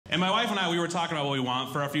And my wife and I, we were talking about what we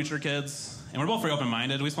want for our future kids. And we're both very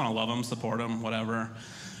open-minded. We just want to love them, support them, whatever.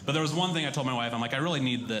 But there was one thing I told my wife. I'm like, I really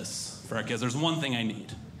need this for our kids. There's one thing I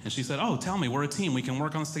need. And she said, oh, tell me. We're a team. We can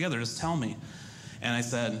work on this together. Just tell me. And I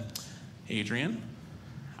said, Adrian,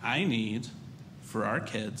 I need for our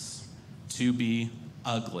kids to be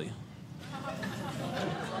ugly.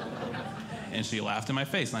 And she laughed in my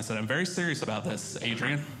face. And I said, I'm very serious about this,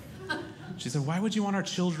 Adrian. She said, why would you want our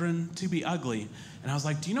children to be ugly? And I was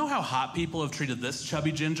like, do you know how hot people have treated this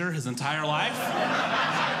chubby ginger his entire life?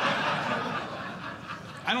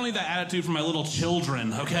 I don't need that attitude from my little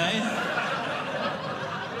children, okay?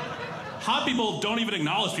 Hot people don't even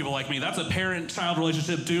acknowledge people like me. That's a parent-child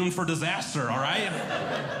relationship doomed for disaster, all right?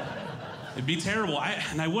 It'd be terrible.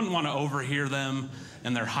 And I wouldn't want to overhear them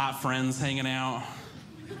and their hot friends hanging out.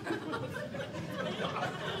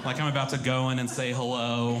 Like I'm about to go in and say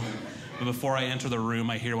hello. But before I enter the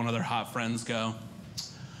room, I hear one of their hot friends go,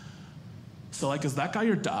 so like, is that guy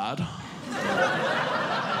your dad?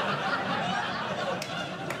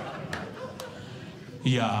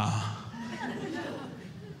 Yeah.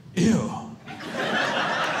 Ew.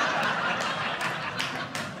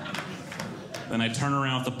 Then I turn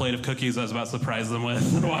around with the plate of cookies I was about to surprise them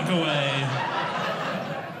with and walk away.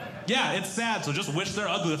 Yeah, it's sad, so just wish they're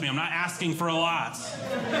ugly with me. I'm not asking for a lot.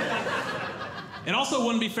 It also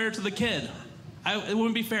wouldn't be fair to the kid. It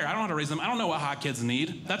wouldn't be fair. I don't know how to raise them. I don't know what hot kids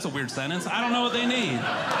need. That's a weird sentence. I don't know what they need.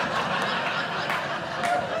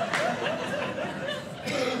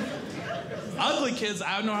 Ugly kids,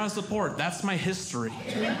 I don't know how to support. That's my history.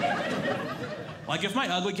 Like if my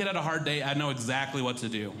ugly kid had a hard day, I'd know exactly what to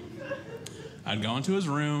do. I'd go into his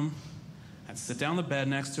room. I'd sit down on the bed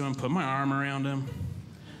next to him, put my arm around him.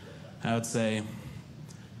 I would say,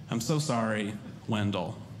 I'm so sorry,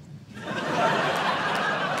 Wendell.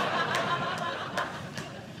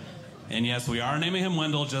 And yes, we are naming him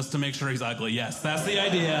Wendell just to make sure he's ugly. Yes, that's the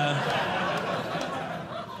idea.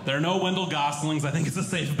 There are no Wendell Goslings. I think it's a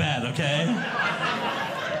safe bet, okay?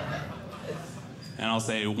 And I'll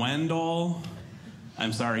say, Wendell,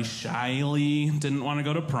 I'm sorry, Shiley didn't want to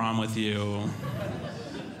go to prom with you.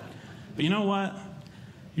 But you know what?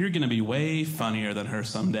 You're gonna be way funnier than her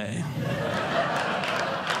someday.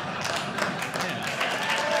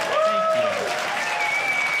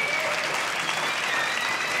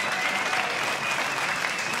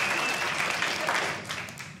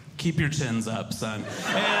 Keep your chins up, son.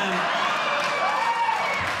 And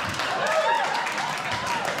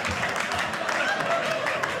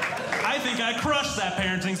I think I crushed that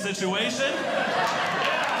parenting situation.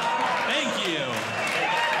 Thank you.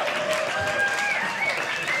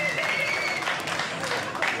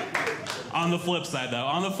 On the flip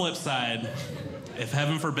side, if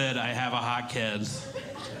heaven forbid I have a hot kid,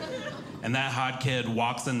 and that hot kid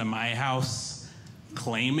walks into my house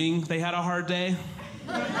claiming they had a hard day,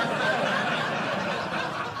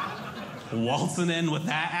 waltzing in with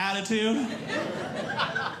that attitude.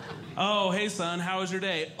 Oh, hey son, how was your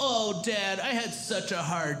day? Oh, Dad, I had such a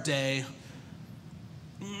hard day.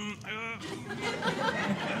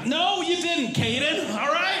 No, you didn't, Caden,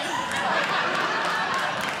 all right?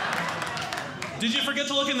 Did you forget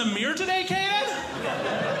to look in the mirror today,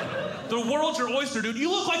 Caden? The world's your oyster, dude. You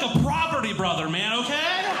look like a property brother, man,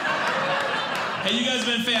 okay? Hey, you guys have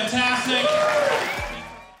been fantastic.